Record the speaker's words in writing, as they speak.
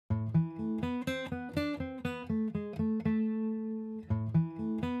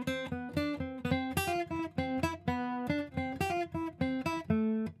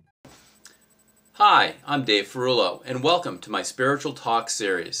Hi, I'm Dave Ferruolo, and welcome to my Spiritual Talk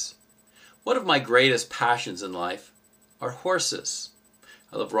series. One of my greatest passions in life are horses.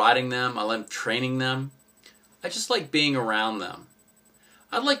 I love riding them, I love training them. I just like being around them.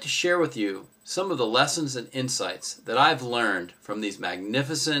 I'd like to share with you some of the lessons and insights that I've learned from these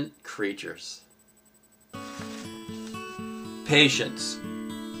magnificent creatures. Patience.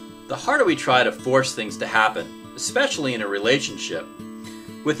 The harder we try to force things to happen, especially in a relationship,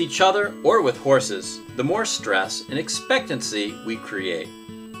 with each other or with horses, the more stress and expectancy we create.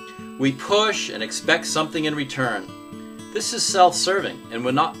 We push and expect something in return. This is self-serving and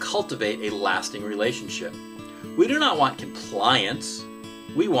will not cultivate a lasting relationship. We do not want compliance.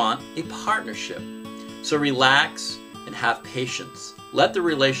 We want a partnership. So relax and have patience. Let the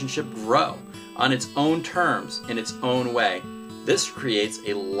relationship grow on its own terms in its own way. This creates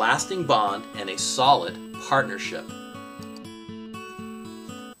a lasting bond and a solid partnership.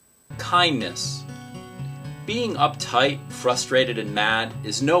 Kindness. Being uptight, frustrated, and mad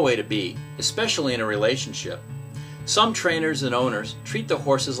is no way to be, especially in a relationship. Some trainers and owners treat the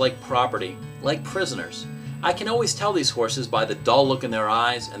horses like property, like prisoners. I can always tell these horses by the dull look in their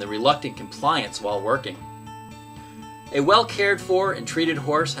eyes and the reluctant compliance while working. A well cared for and treated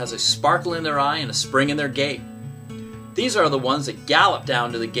horse has a sparkle in their eye and a spring in their gait. These are the ones that gallop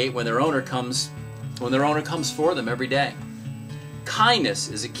down to the gate when their owner comes for them every day. Kindness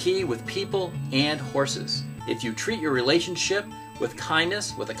is a key with people and horses. If you treat your relationship with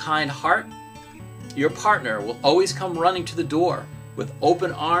kindness, with a kind heart, your partner will always come running to the door with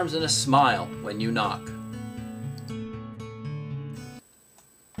open arms and a smile when you knock.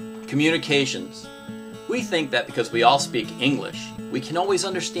 Communications. We think that because we all speak English, we can always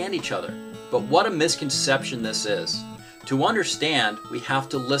understand each other. But what a misconception this is. To understand, we have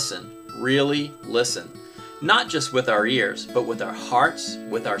to listen, really listen. Not just with our ears, but with our hearts,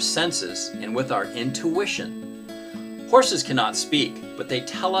 with our senses, and with our intuition. Horses cannot speak, but they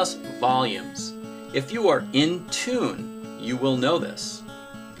tell us volumes. If you are in tune, you will know this.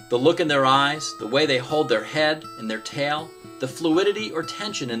 The look in their eyes, the way they hold their head and their tail, the fluidity or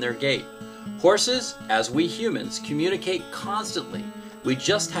tension in their gait. Horses, as we humans, communicate constantly. We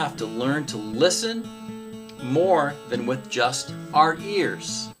just have to learn to listen more than with just our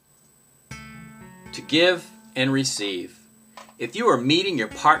ears. To give and receive. If you are meeting your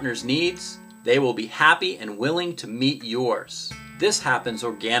partner's needs, they will be happy and willing to meet yours. This happens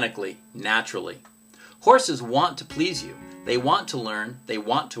organically, naturally. Horses want to please you. They want to learn. They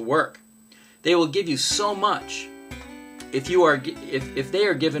want to work. They will give you so much. If they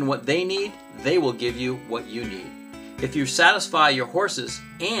are given what they need, they will give you what you need. If you satisfy your horses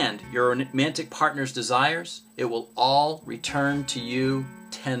and your romantic partner's desires, it will all return to you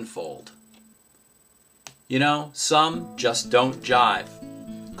tenfold. You know, some just don't jive.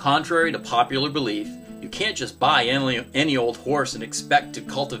 Contrary to popular belief, you can't just buy any old horse and expect to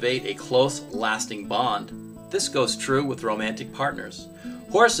cultivate a close, lasting bond. This goes true with romantic partners.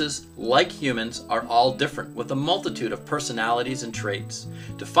 Horses, like humans, are all different with a multitude of personalities and traits.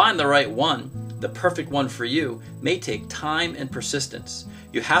 To find the right one, the perfect one for you, may take time and persistence.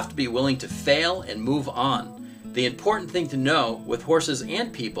 You have to be willing to fail and move on. The important thing to know with horses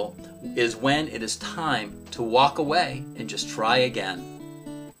and people is when it is time to walk away and just try again.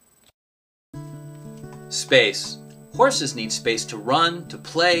 Space. Horses need space to run, to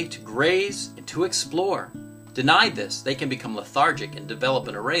play, to graze, and to explore. Denied this, they can become lethargic and develop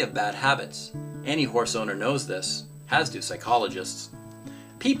an array of bad habits. Any horse owner knows this, as do psychologists.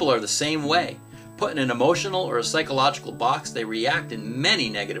 People are the same way. Put in an emotional or a psychological box, they react in many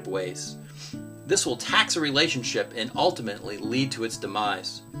negative ways. This will tax a relationship and ultimately lead to its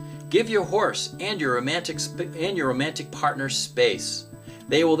demise. Give your horse and your romantic partner space.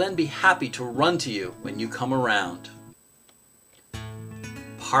 They will then be happy to run to you when you come around.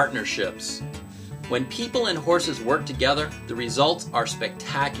 Partnerships. When people and horses work together, the results are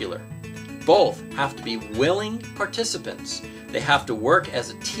spectacular. Both have to be willing participants. They have to work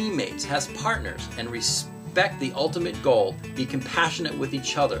as teammates, as partners, and respect the ultimate goal, be compassionate with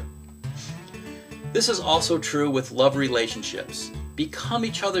each other. This is also true with love relationships. Become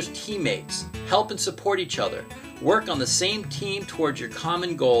each other's teammates. Help and support each other. Work on the same team towards your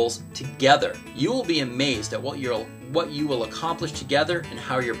common goals together. You will be amazed at what you will accomplish together and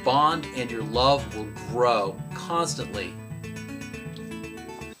how your bond and your love will grow constantly.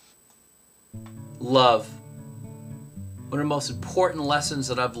 Love. One of the most important lessons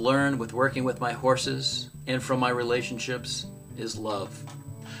that I've learned with working with my horses and from my relationships is love.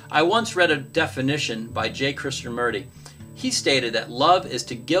 I once read a definition by J. Krishnamurti. He stated that love is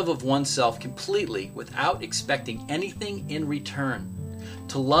to give of oneself completely without expecting anything in return.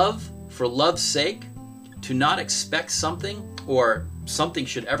 To love for love's sake, to not expect something or something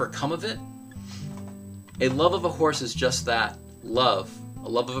should ever come of it. A love of a horse is just that, love. A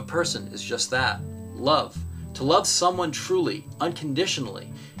love of a person is just that, love. To love someone truly,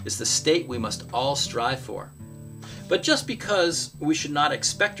 unconditionally, is the state we must all strive for. But just because we should not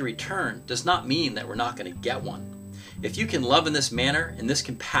expect a return does not mean that we're not going to get one. If you can love in this manner, in this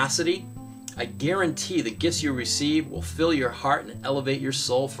capacity, I guarantee the gifts you receive will fill your heart and elevate your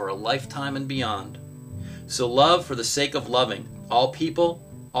soul for a lifetime and beyond. So love for the sake of loving all people,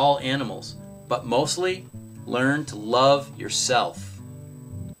 all animals, but mostly learn to love yourself.